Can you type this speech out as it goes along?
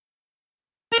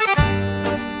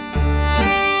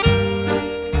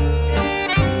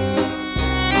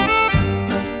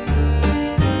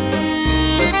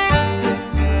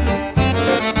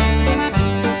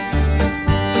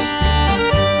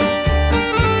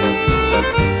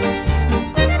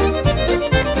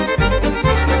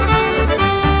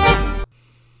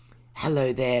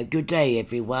good day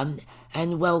everyone,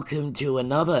 and welcome to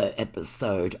another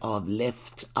episode of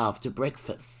Left After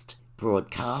Breakfast,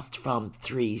 broadcast from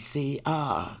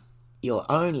 3CR, your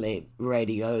only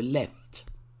radio left.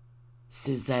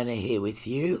 Susanna here with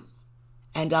you,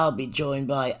 and I'll be joined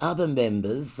by other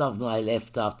members of my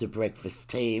Left After Breakfast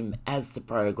team as the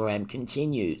program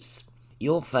continues.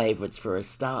 Your favourites for a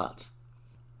start.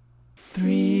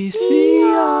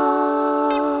 3CR.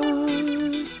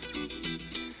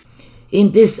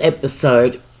 In this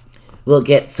episode, we'll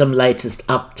get some latest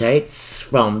updates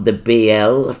from the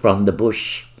BL, from the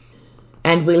bush,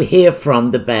 and we'll hear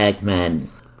from the bagman.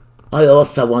 I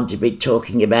also want to be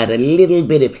talking about a little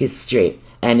bit of history,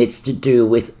 and it's to do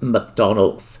with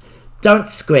McDonald's. Don't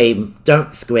scream,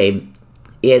 don't scream.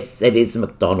 Yes, it is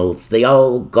McDonald's, the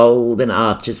old Golden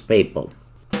Arches people.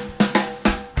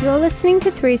 You're listening to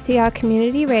 3CR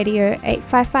Community Radio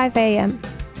 855 AM.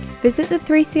 Visit the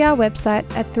 3CR website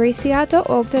at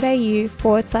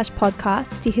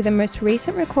 3cr.org.au/podcast to hear the most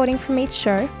recent recording from each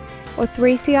show, or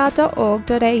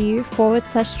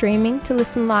 3cr.org.au/streaming to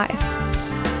listen live.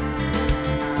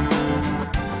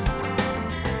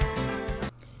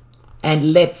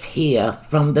 And let's hear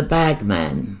from the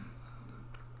bagman.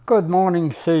 Good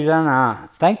morning, Susanna.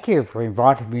 Thank you for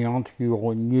inviting me onto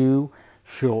your new,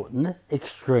 shortened,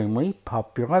 extremely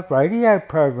popular radio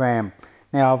program.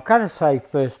 Now, I've got to say,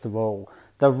 first of all,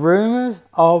 the rumours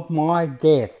of my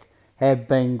death have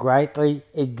been greatly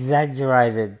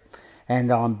exaggerated,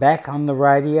 and I'm back on the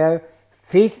radio,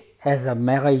 fit as a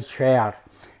mallee trout,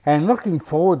 and looking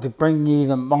forward to bringing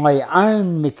you my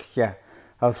own mixture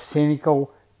of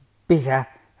cynical, bitter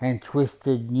and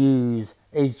twisted news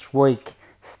each week,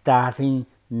 starting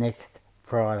next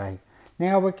Friday.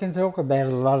 Now, we can talk about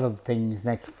a lot of things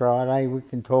next Friday. We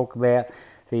can talk about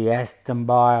the Aston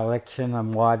by-election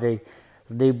and why the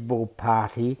Liberal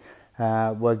Party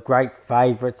were great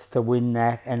favourites to win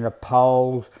that, and the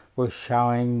polls were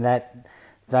showing that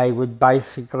they would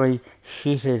basically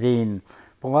shit it in.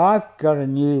 Well, I've got a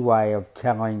new way of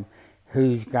telling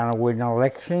who's going to win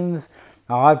elections.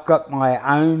 I've got my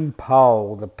own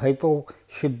poll that people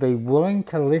should be willing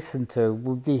to listen to,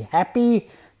 would be happy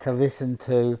to listen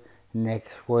to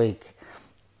next week.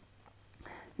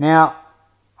 Now,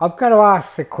 I've got to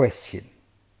ask the question,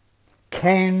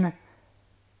 can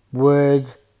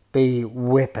words be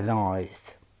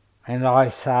weaponised? And I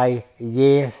say,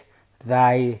 yes,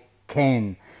 they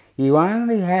can. You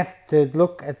only have to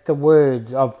look at the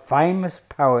words of famous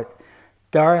poet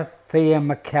Dorothea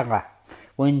McKellar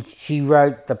when she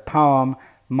wrote the poem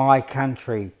My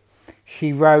Country.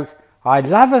 She wrote, "I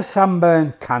love a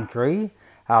sunburned country,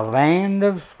 a land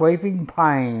of sweeping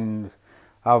plains,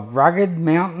 of rugged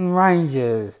mountain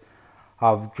ranges,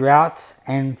 of droughts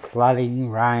and flooding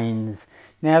rains."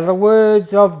 Now, the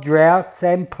words of droughts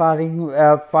and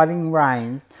flooding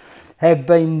rains have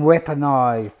been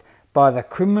weaponised by the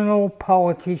criminal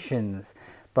politicians,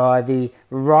 by the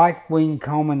right-wing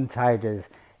commentators,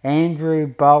 Andrew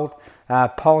Bolt,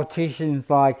 politicians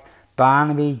like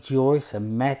Barnaby Joyce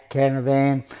and Matt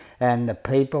Canavan, and the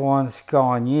people on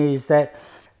Sky News, that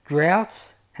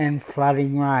droughts and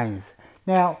flooding rains.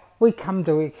 Now, we come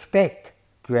to expect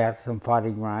droughts and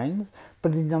flooding rains,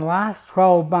 but in the last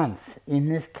 12 months in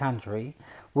this country,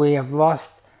 we have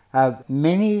lost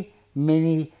many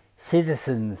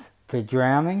citizens to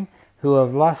drowning, who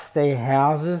have lost their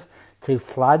houses to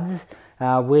floods.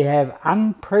 We have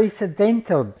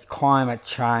unprecedented climate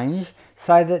change,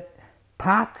 so that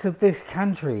parts of this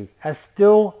country are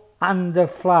still under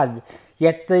flood.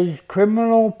 Yet these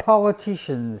criminal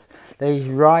politicians, these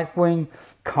right-wing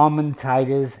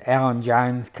commentators, Alan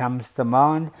Jones comes to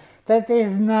mind, that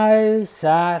there's no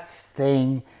such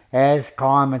thing as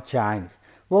climate change.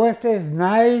 Well, if there's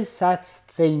no such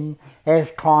thing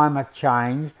as climate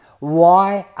change,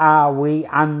 why are we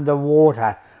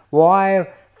underwater? Why have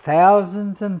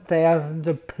thousands and thousands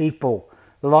of people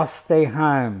lost their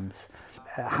homes?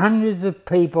 Hundreds of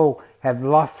people have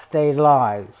lost their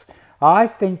lives. I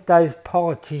think those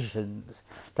politicians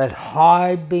that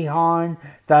hide behind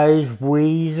those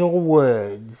weasel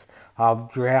words of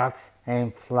droughts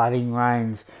and flooding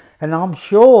rains, and I'm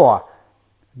sure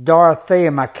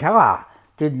Dorothea McKellar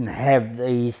didn't have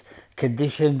these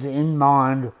conditions in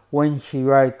mind when she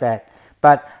wrote that,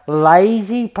 but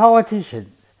lazy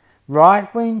politicians,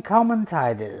 right-wing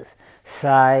commentators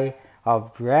say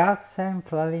of droughts and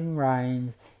flooding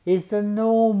rains is the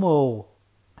normal.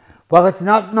 Well, it's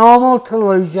not normal to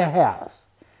lose your house.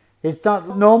 It's not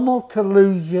normal to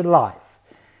lose your life.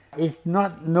 It's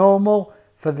not normal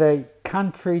for the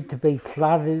country to be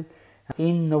flooded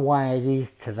in the way it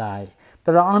is today.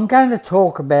 But I'm going to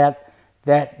talk about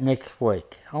that next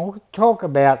week. I'll talk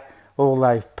about all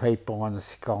those people on the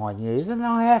Sky News, and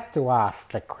I have to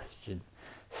ask the question,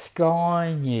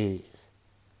 Sky News,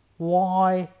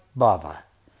 why bother?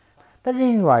 But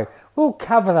anyway, we'll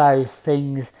cover those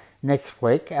things next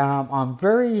week. I'm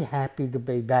very happy to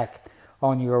be back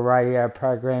on your radio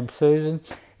program, Susan.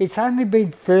 It's only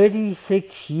been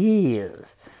 36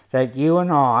 years that you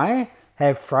and I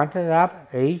have fronted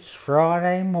up each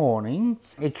Friday morning,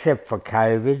 except for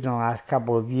COVID in the last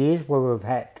couple of years where we've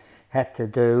had to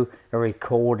do a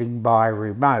recording by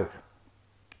remote.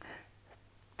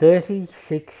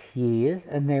 36 years,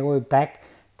 and then we're back.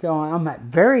 I'm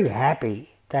very happy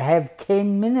to have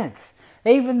 10 minutes,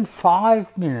 even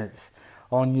 5 minutes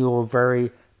on your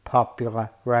very popular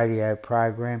radio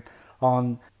program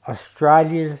on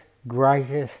Australia's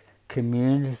greatest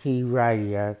community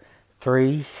radio,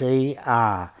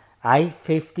 3CR,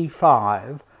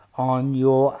 855 on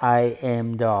your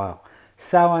AM dial.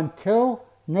 So until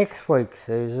next week,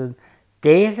 Susan,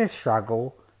 dare to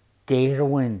struggle, dare to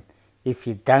win. If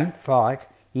you don't fight,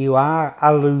 you are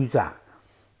a loser.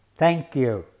 Thank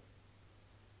you.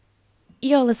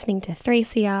 You're listening to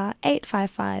 3CR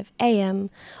 855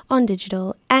 AM on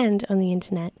digital and on the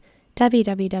internet,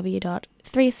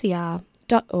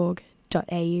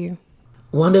 www.3cr.org.au.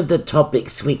 One of the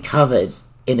topics we covered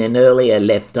in an earlier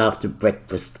Left After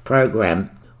Breakfast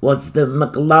program was the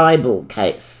McLibel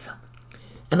case,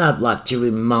 and I'd like to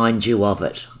remind you of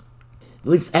it. It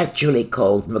was actually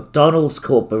called McDonald's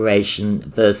Corporation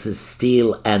versus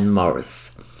Steele and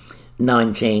Morris,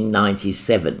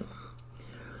 1997,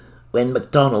 when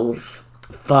McDonald's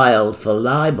filed for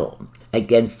libel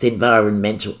against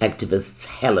environmental activists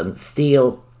Helen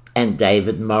Steele and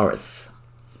David Morris.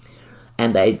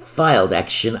 And they filed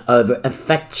action over a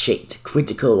fact sheet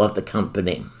critical of the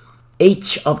company.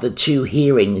 Each of the two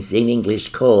hearings in English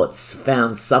courts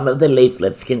found some of the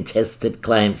leaflets contested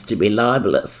claims to be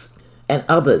libelous and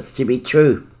others to be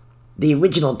true. The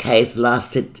original case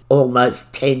lasted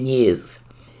almost 10 years,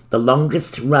 the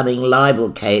longest running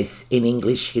libel case in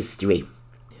English history.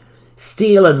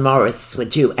 Steele and Morris were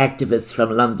two activists from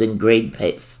London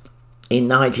Greenpeace. In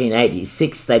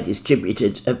 1986 they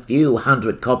distributed a few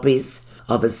hundred copies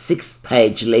of a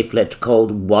 6-page leaflet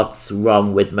called What's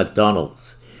Wrong with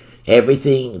McDonald's?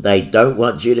 Everything they don't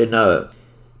want you to know.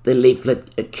 The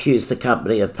leaflet accused the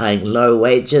company of paying low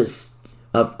wages,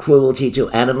 of cruelty to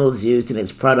animals used in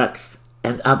its products,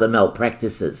 and other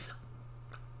malpractices.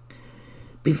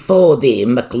 Before the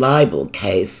McLibel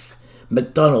case,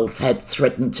 McDonald's had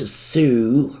threatened to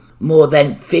sue more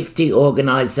than 50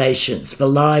 organisations for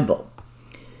libel,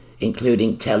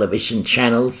 including television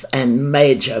channels and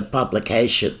major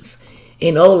publications.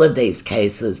 In all of these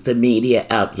cases, the media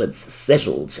outlets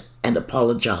settled and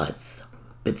apologised.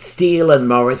 But Steele and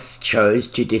Morris chose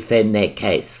to defend their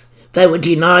case. They were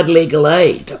denied legal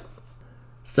aid,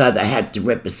 so they had to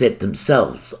represent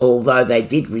themselves, although they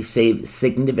did receive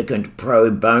significant pro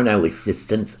bono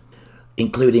assistance,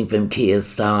 including from Keir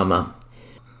Starmer.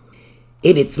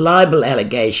 In its libel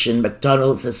allegation,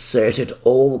 McDonald's asserted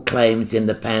all claims in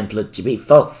the pamphlet to be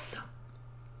false.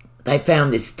 They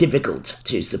found this difficult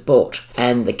to support,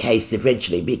 and the case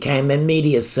eventually became a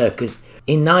media circus.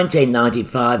 In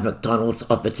 1995, McDonald's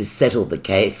offered to settle the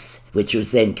case, which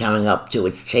was then coming up to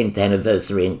its 10th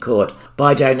anniversary in court,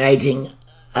 by donating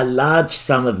a large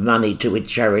sum of money to a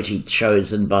charity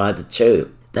chosen by the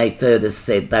two. They further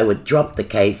said they would drop the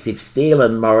case if Steele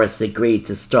and Morris agreed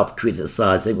to stop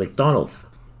criticising McDonald's.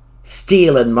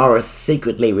 Steele and Morris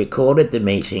secretly recorded the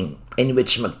meeting, in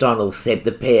which McDonald's said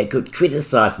the pair could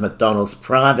criticise McDonald's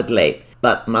privately,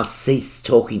 but must cease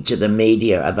talking to the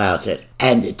media about it,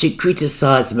 and to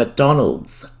criticise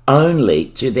McDonald's only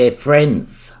to their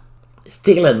friends.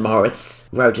 Steele and Morris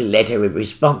wrote a letter in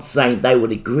response saying they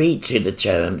would agree to the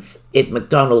terms if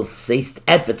McDonald's ceased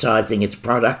advertising its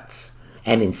products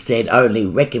and instead only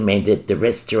recommended the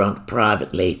restaurant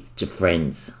privately to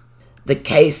friends. The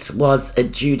case was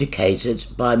adjudicated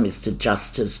by Mr.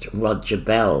 Justice Roger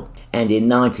Bell, and in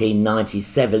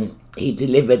 1997 he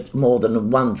delivered more than a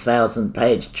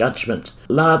 1,000-page judgment,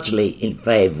 largely in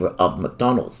favour of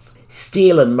McDonald's.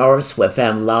 Steele and Morris were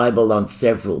found liable on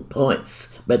several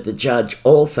points, but the judge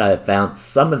also found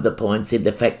some of the points in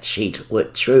the fact sheet were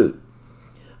true.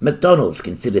 McDonald's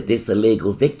considered this a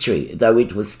legal victory, though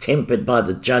it was tempered by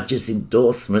the judge's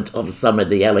endorsement of some of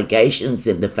the allegations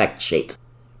in the fact sheet.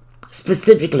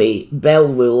 Specifically, Bell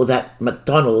ruled that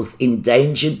McDonald's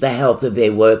endangered the health of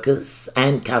their workers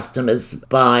and customers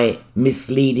by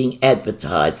misleading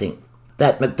advertising,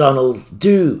 that McDonald's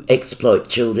do exploit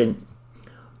children,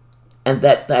 and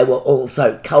that they were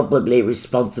also culpably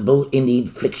responsible in the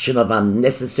infliction of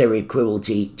unnecessary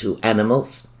cruelty to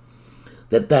animals,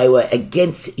 that they were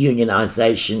against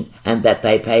unionisation, and that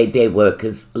they paid their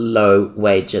workers low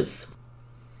wages.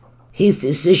 His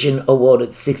decision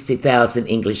awarded 60,000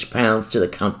 English pounds to the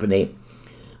company,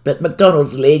 but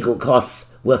McDonald's legal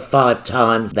costs were 5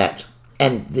 times that,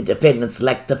 and the defendants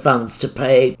lacked the funds to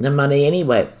pay the money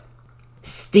anyway.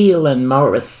 Steele and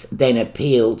Morris then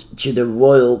appealed to the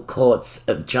Royal Courts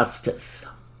of Justice.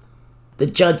 The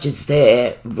judges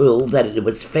there ruled that it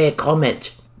was fair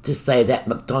comment to say that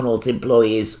McDonald's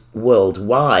employees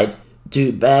worldwide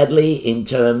do badly in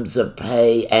terms of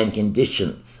pay and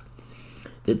conditions.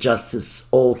 The justice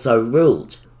also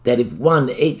ruled that if one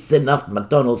eats enough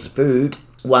McDonald's food,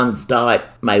 one's diet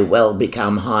may well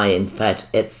become high in fat,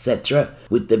 etc.,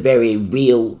 with the very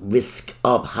real risk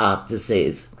of heart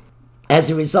disease. As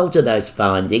a result of those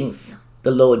findings,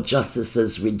 the Lord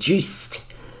Justices reduced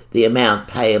the amount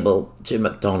payable to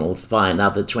McDonald's by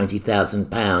another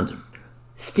 £20,000.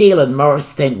 Steele and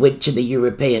Morris then went to the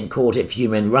European Court of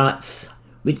Human Rights,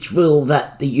 which ruled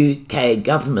that the UK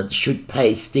government should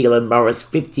pay Steele and Morris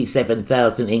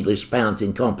 57,000 English pounds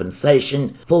in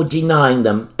compensation for denying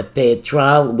them a fair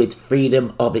trial with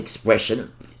freedom of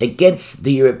expression against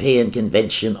the European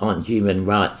Convention on Human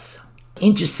Rights.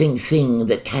 Interesting thing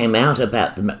that came out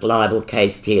about the McLibel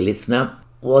case, dear listener,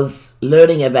 was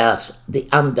learning about the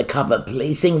undercover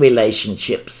policing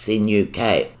relationships in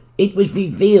UK. It was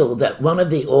revealed that one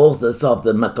of the authors of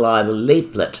the McLibel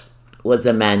leaflet was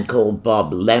a man called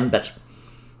Bob Lambert,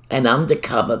 an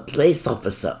undercover police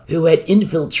officer who had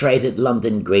infiltrated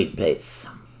London Greenpeace.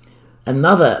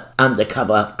 Another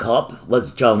undercover cop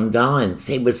was John Dines.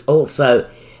 He was also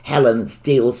Helen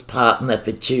Steele's partner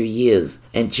for 2 years,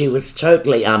 and she was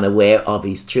totally unaware of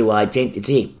his true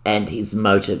identity and his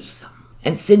motives.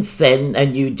 And since then, a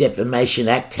new Defamation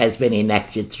Act has been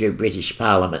enacted through British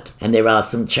Parliament, and there are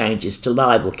some changes to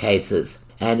libel cases,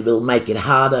 and will make it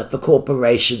harder for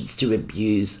corporations to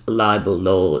abuse libel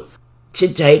laws. To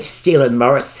date, Steele and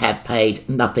Morris have paid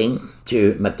nothing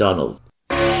to McDonald's.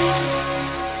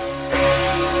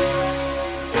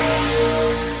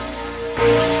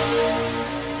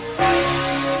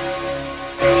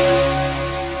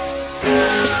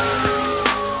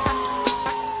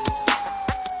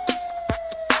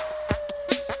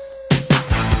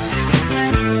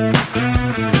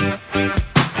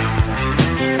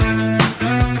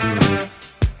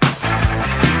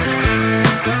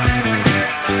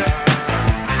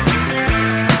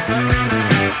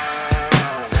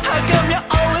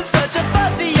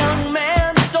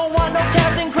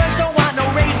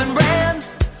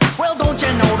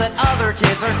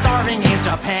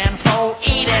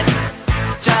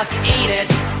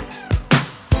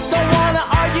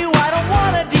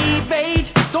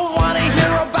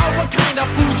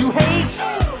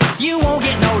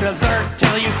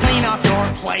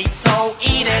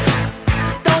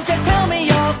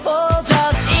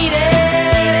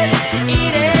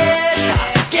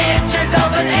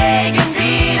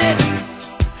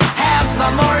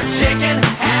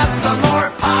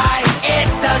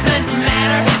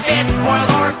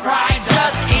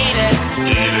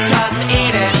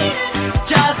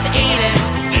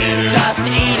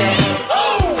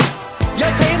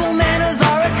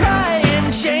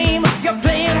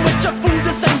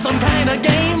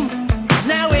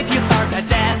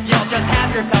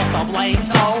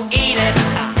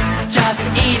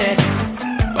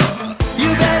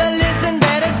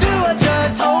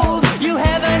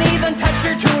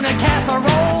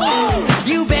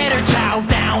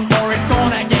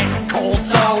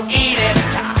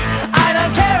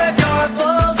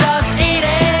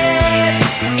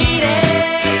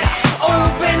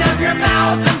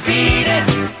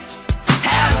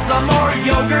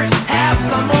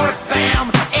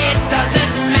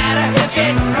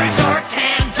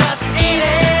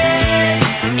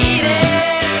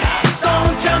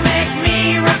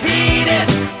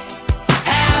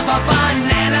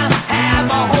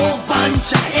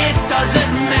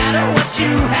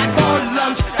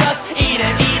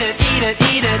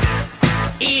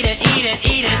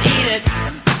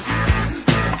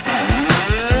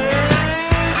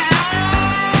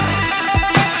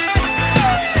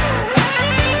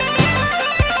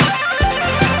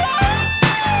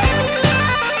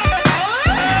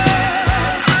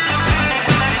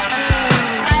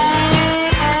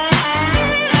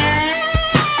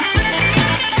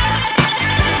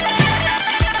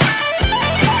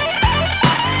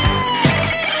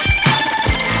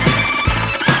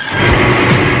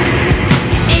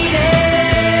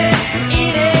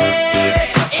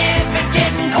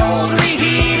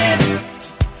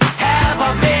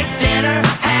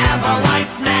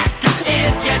 nice snack.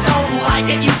 If you don't like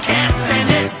it, you can't send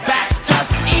it back.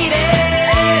 Just eat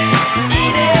it,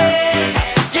 eat it.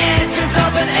 Get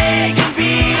yourself an egg and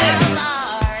beat it.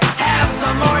 Have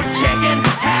some more chicken,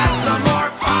 have some more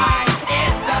pie.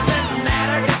 It doesn't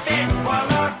matter if it's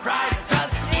boiled or fried.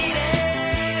 Just eat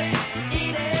it,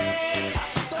 eat it.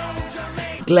 Don't you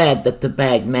make Glad that the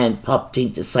bagman popped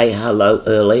in to say hello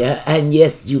earlier, and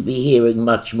yes, you'll be hearing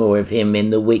much more of him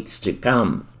in the weeks to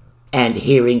come. And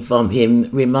hearing from him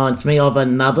reminds me of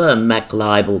another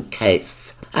McLibel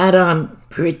case, and I'm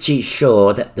pretty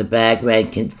sure that the bagman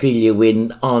can fill you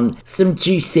in on some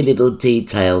juicy little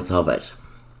details of it.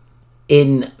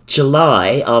 In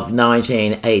July of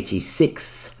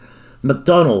 1986,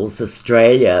 McDonald's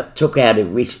Australia took out a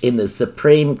writ in the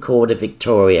Supreme Court of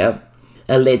Victoria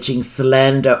alleging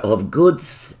slander of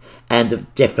goods and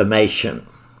of defamation.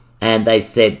 And they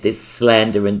said this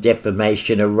slander and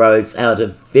defamation arose out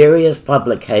of various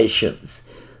publications,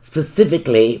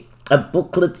 specifically a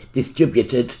booklet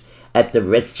distributed at the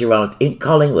restaurant in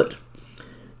Collingwood,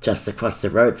 just across the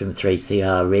road from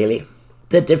 3CR really.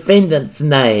 The defendants'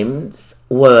 names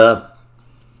were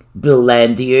Bill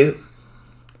Landieu,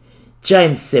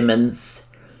 James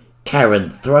Simmons, Karen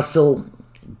Throssell,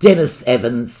 Dennis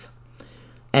Evans,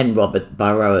 and Robert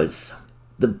Burrows.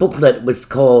 The booklet was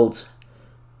called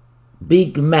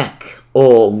Big Mac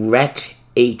or Rat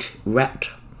Eat Rat.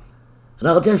 And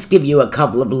I'll just give you a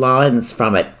couple of lines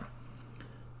from it.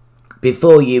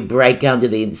 Before you break under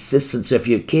the insistence of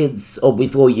your kids or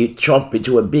before you chomp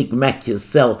into a Big Mac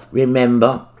yourself,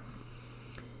 remember,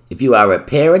 if you are a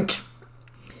parent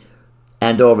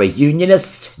and or a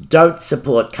unionist, don't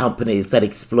support companies that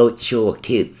exploit your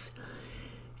kids.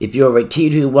 If you're a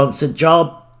kid who wants a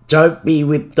job, don't be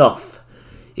ripped off.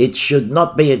 It should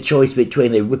not be a choice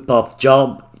between a rip-off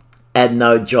job and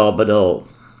no job at all.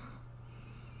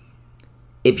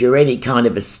 If you're any kind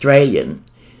of Australian,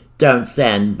 don't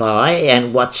stand by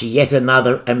and watch yet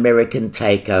another American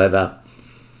takeover.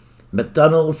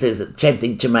 McDonald's is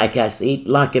attempting to make us eat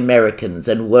like Americans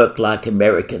and work like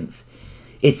Americans.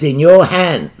 It's in your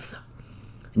hands.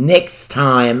 Next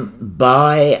time,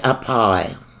 buy a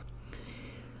pie.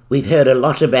 We've heard a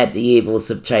lot about the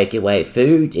evils of takeaway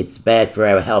food. It's bad for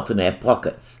our health and our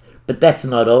pockets. But that's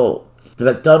not all. The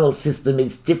McDonald's system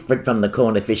is different from the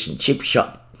corner fish and chip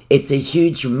shop. It's a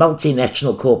huge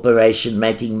multinational corporation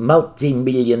making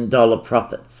multi-million-dollar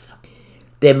profits.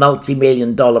 Their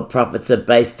multi-million-dollar profits are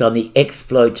based on the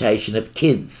exploitation of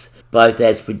kids, both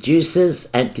as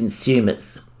producers and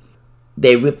consumers.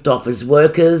 They're ripped off as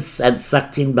workers and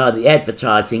sucked in by the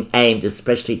advertising aimed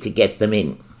especially to get them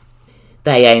in.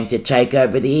 They aim to take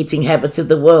over the eating habits of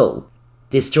the world,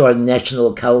 destroying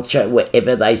national culture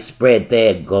wherever they spread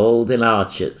their golden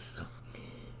arches.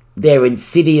 Their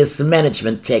insidious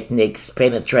management techniques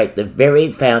penetrate the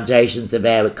very foundations of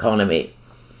our economy,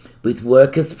 with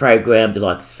workers programmed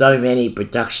like so many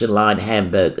production line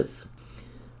hamburgers.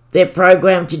 They're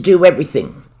programmed to do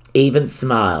everything, even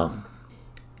smile.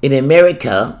 In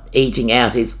America, eating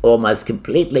out is almost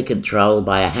completely controlled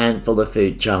by a handful of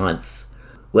food giants,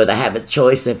 where they have a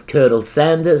choice of Colonel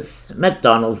Sanders,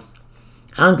 McDonald's,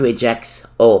 Hungry Jack's,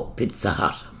 or Pizza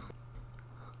Hut.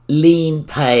 Lean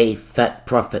pay, fat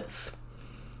profits.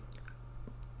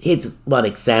 Here's one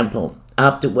example.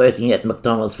 After working at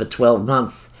McDonald's for 12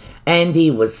 months, Andy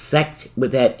was sacked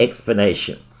without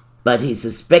explanation. But he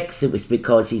suspects it was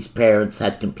because his parents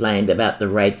had complained about the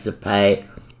rates of pay.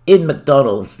 In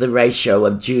McDonald's, the ratio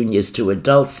of juniors to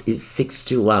adults is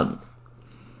 6-1.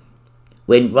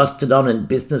 When rostered on and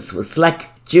business was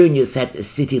slack, juniors had to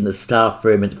sit in the staff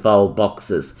room and fold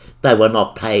boxes. They were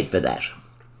not paid for that.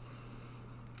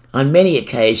 On many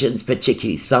occasions,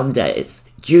 particularly some days,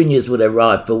 juniors would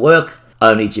arrive for work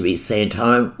only to be sent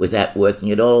home without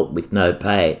working at all with no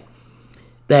pay.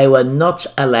 They were not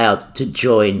allowed to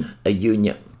join a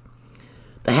union.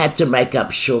 They had to make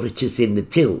up shortages in the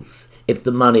tills. If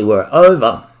the money were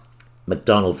over,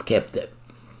 McDonald's kept it.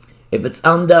 If it's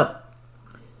under,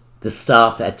 the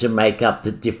staff had to make up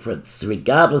the difference,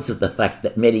 regardless of the fact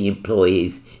that many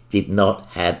employees did not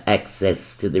have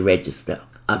access to the register.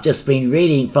 I've just been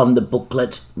reading from the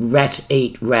booklet Rat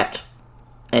Eat Rat,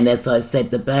 and as I said,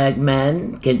 the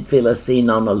bagman can fill us in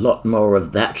on a lot more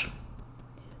of that.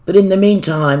 But in the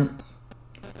meantime,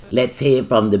 let's hear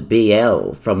from the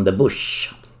BL from the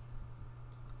bush.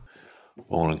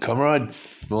 Morning, comrade.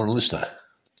 Morning, listener.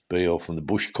 BL from the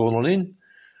bush calling in.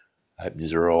 Hope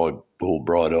you're all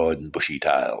bright-eyed and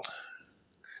bushy-tailed.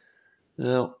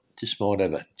 Well, just might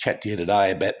have a chat to you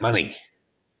today about money.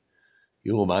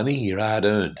 Your money, your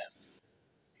hard-earned.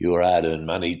 your hard-earned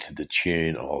money to the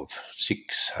tune of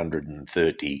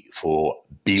 $634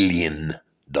 billion.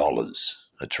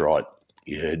 That's right,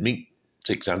 you heard me,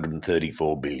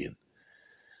 $634 billion.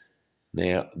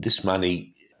 Now, this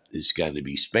money is going to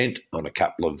be spent on a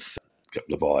couple of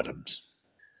items.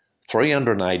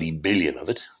 $380 billion of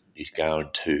it is going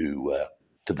to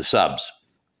the subs.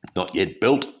 Not yet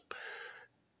built.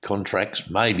 Contracts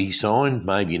may be signed,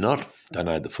 maybe not. Don't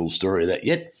know the full story of that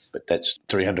yet, but that's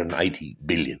 $380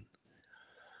 billion.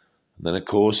 And then, of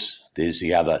course, there's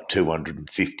the other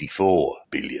 $254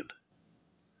 billion.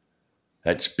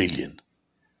 That's billion.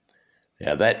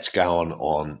 Now, that's going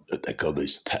on, they call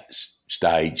this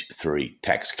stage 3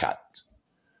 tax cuts.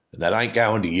 And that ain't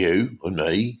going to you or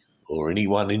me or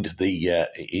anyone into the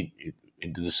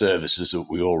services that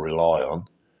we all rely on.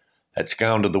 That's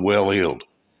going to the well-heeled.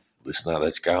 Listen,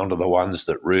 that's going to the ones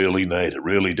that really need it,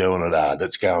 really doing it hard.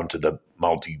 That's going to the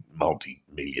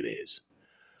multi-millionaires.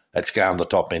 That's going to the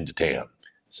top end of town.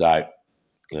 So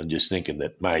I'm just thinking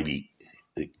that maybe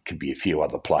there could be a few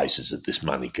other places that this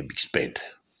money could be spent.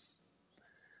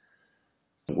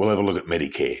 We'll have a look at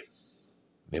Medicare.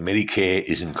 Now, Medicare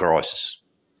is in crisis.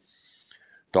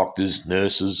 Doctors,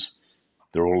 nurses,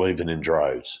 they're all leaving in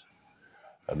droves.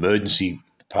 Emergency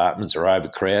departments are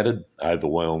overcrowded,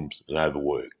 overwhelmed and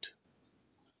overworked.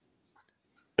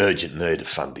 Urgent need of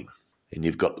funding. And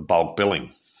you've got the bulk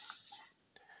billing.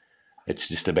 It's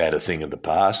just about a thing of the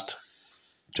past.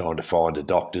 Trying to find a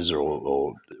doctor's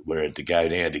or where to go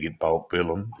down to get bulk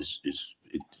billing it's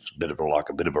a bit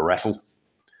of a raffle.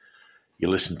 You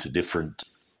listen to different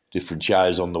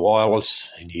shows on the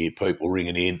wireless and you hear people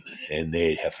ringing in and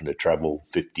they're having to travel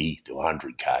 50 to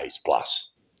 100 k's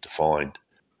plus to find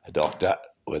a doctor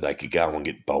where they could go and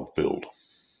get bulk billed.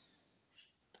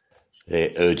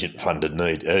 They're urgent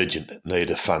need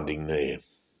of funding there.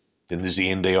 Then there's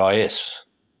the NDIS.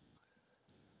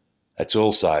 That's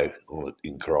also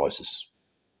in crisis.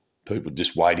 People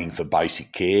just waiting for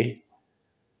basic care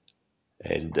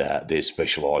and their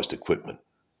specialised equipment.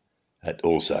 That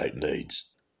also needs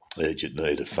urgent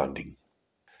need of funding.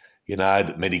 You know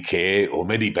that Medicare or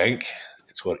Medibank,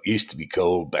 it's what it used to be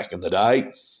called back in the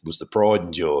day, was the pride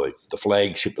and joy, the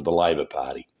flagship of the Labor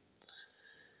Party.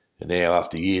 And now,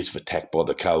 after years of attack by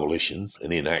the coalition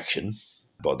and inaction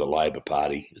by the Labor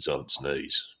Party, is on its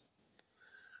knees.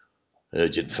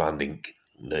 Urgent funding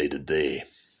needed there.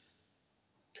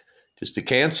 Just the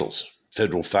councils.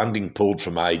 Federal funding pulled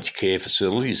from aged care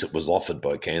facilities that was offered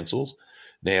by councils,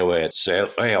 now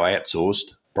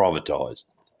outsourced, privatised.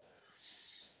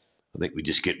 I think we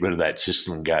just get rid of that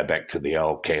system and go back to the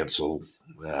old council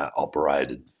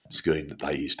operated scheme that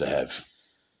they used to have.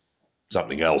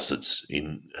 Something else that's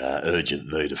in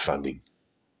urgent need of funding.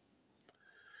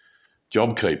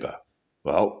 JobKeeper.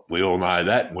 Well, we all know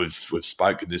that. We've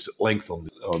spoken this at length on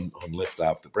Left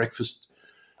After Breakfast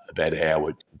about how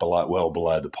we're well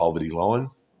below the poverty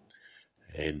line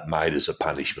and made as a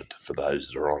punishment for those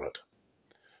that are on it.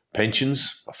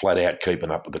 Pensions are flat out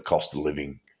keeping up with the cost of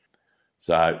living.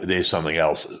 So there's something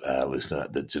else, listener,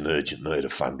 that's an urgent need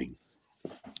of funding.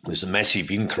 There's a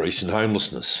massive increase in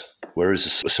homelessness,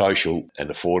 whereas social and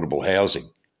affordable housing,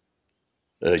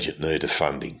 urgent need of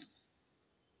funding.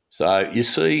 So you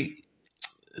see,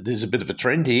 there's a bit of a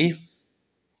trend here,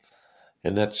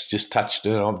 and that's just touched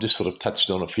on. I've just sort of touched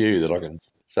on a few that I can.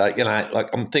 So,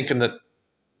 I'm thinking that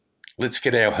let's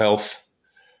get our health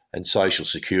and social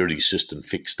security system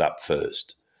fixed up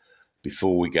first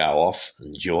before we go off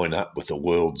and join up with the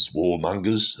world's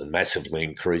warmongers and massively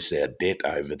increase our debt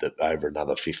over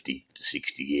another 50 to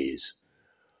 60 years.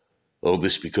 All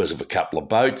this because of a couple of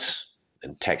boats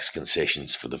and tax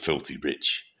concessions for the filthy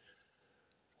rich.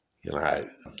 As I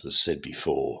said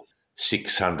before,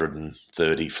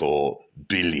 $634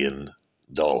 billion.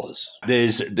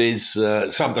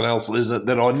 There's something else, isn't it,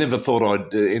 that I never thought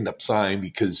I'd end up saying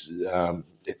because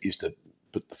it used to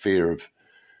put the fear of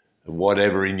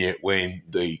whatever in you when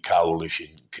the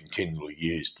coalition continually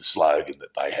used the slogan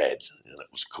that they had, and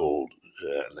it was called,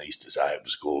 and they used to say it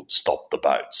was called "Stop the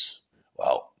Boats."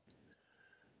 Well,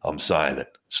 I'm saying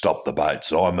it, stop the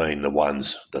boats. I mean the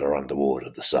ones that are underwater,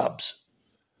 the subs.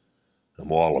 And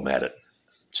while I'm at it,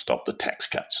 stop the tax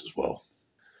cuts as well.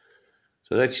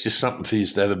 So that's just something for you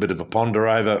to have a bit of a ponder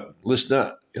over,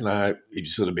 listener. You'd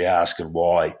sort of be asking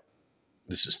why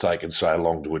this has taken so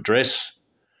long to address.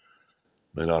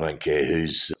 I mean, I don't care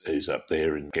who's up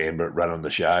there in Canberra running the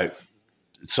show.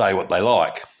 Say what they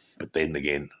like, but then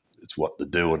again, it's what they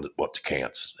do and what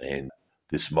counts. And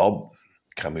this mob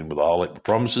come in with a whole heap of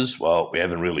promises. Well, we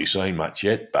haven't really seen much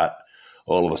yet, but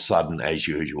all of a sudden, as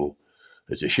usual,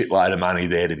 there's a shitload of money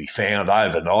there to be found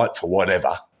overnight for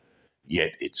whatever,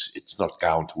 yet it's not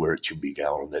going to where it should be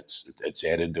going. That's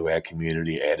added to our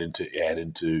community, added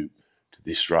to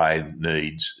the Australian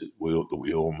needs that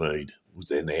we all need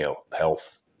within our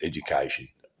health, education,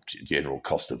 general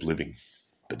cost of living,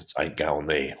 but it ain't going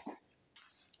there.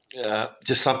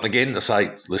 Just something again to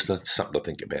say, listener, something to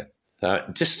think about.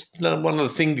 Just one other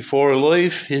thing before I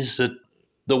leave is that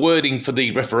the wording for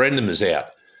the referendum is out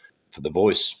for the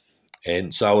voice,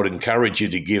 and so I would encourage you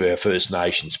to give our First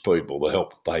Nations people the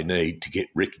help that they need to get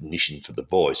recognition for the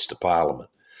voice to Parliament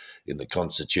in the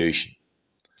Constitution.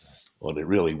 I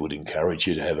really would encourage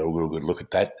you to have a real good look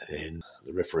at that, and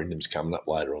the referendum's coming up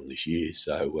later on this year,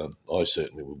 so I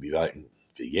certainly will be voting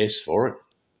for yes for it.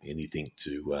 Anything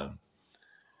to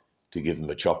give them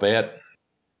a chop out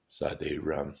so they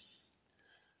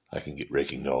can get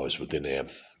recognised within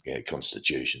our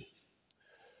Constitution.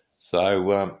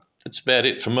 So that's about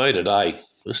it for me today,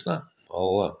 listener.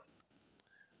 I'll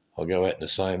go out in the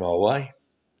same old way.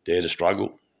 Dare to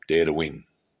struggle, dare to win.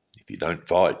 If you don't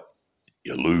fight,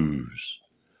 you lose.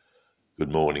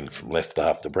 Good morning from Left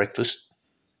After Breakfast,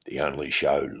 the only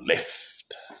show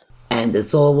left. And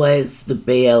as always, the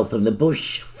BL from the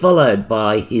bush, followed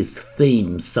by his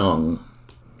theme song.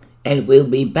 And we'll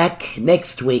be back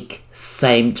next week,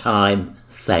 same time,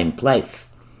 same place.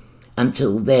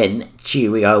 Until then,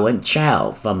 cheerio and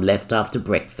ciao from Left After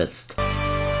Breakfast.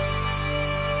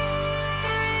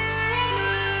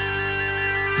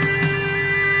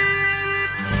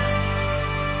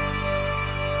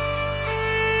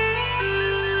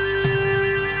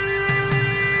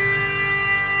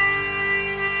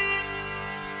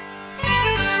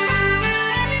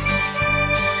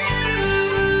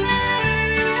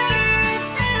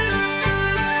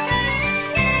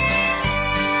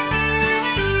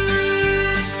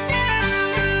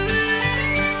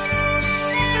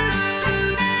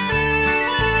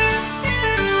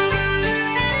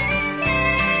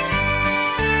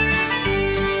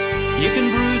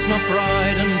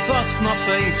 My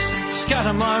face,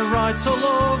 scatter my rights all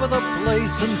over the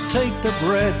place, and take the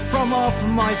bread from off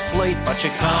my plate, but you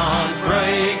can't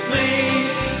break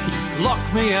me. Lock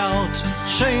me out,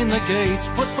 chain the gates,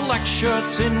 put black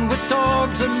shirts in with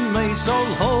dogs and mace.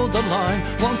 I'll hold the line,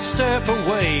 won't step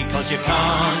away, 'cause you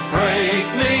can't break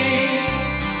me.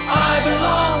 I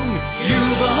belong, you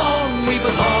belong, we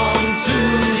belong to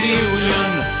the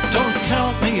union. Don't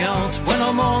count me out when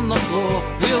I'm on the floor.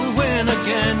 We'll win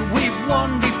again, we've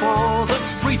won before. The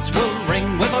streets will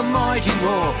ring with a mighty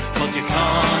roar, 'cause you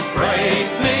can't break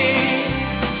me.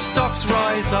 Stocks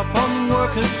rise up on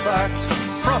workers' backs,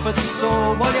 profits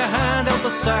soar while you hand out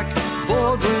the sack.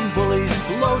 Boardroom bullies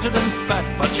bloated and fat,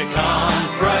 but you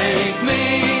can't break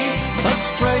me.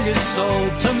 Australia's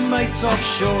sold to mates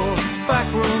offshore,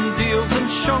 backroom deals and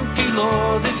shonky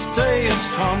law. This day has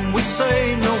come, we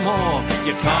say no more.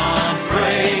 You can't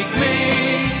break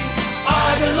me.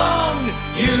 I belong,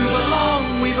 you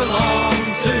belong, we belong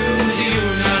to the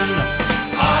union.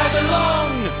 I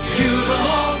belong, you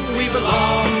belong, we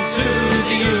belong to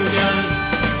the union.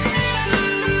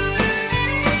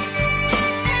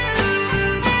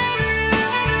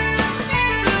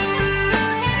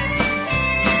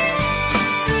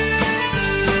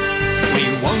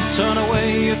 Turn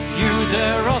away if you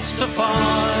dare us to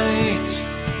fight.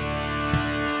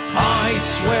 I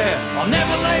swear I'll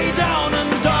never lay down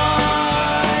and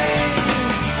die.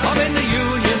 I'm in the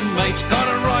union, mate, got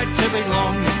a right to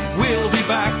belong. We'll be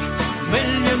back,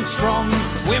 millions strong,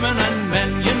 women and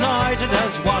men united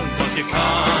as one, 'cause you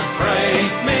can't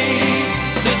break me.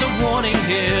 There's a warning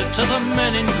here to the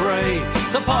men in grey.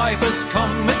 The piper's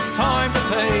come, it's time to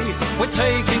pay. We're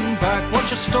taking back what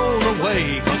you stole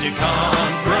away, 'cause you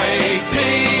can't break me.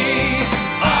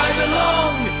 I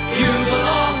belong, you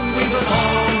belong, we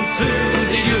belong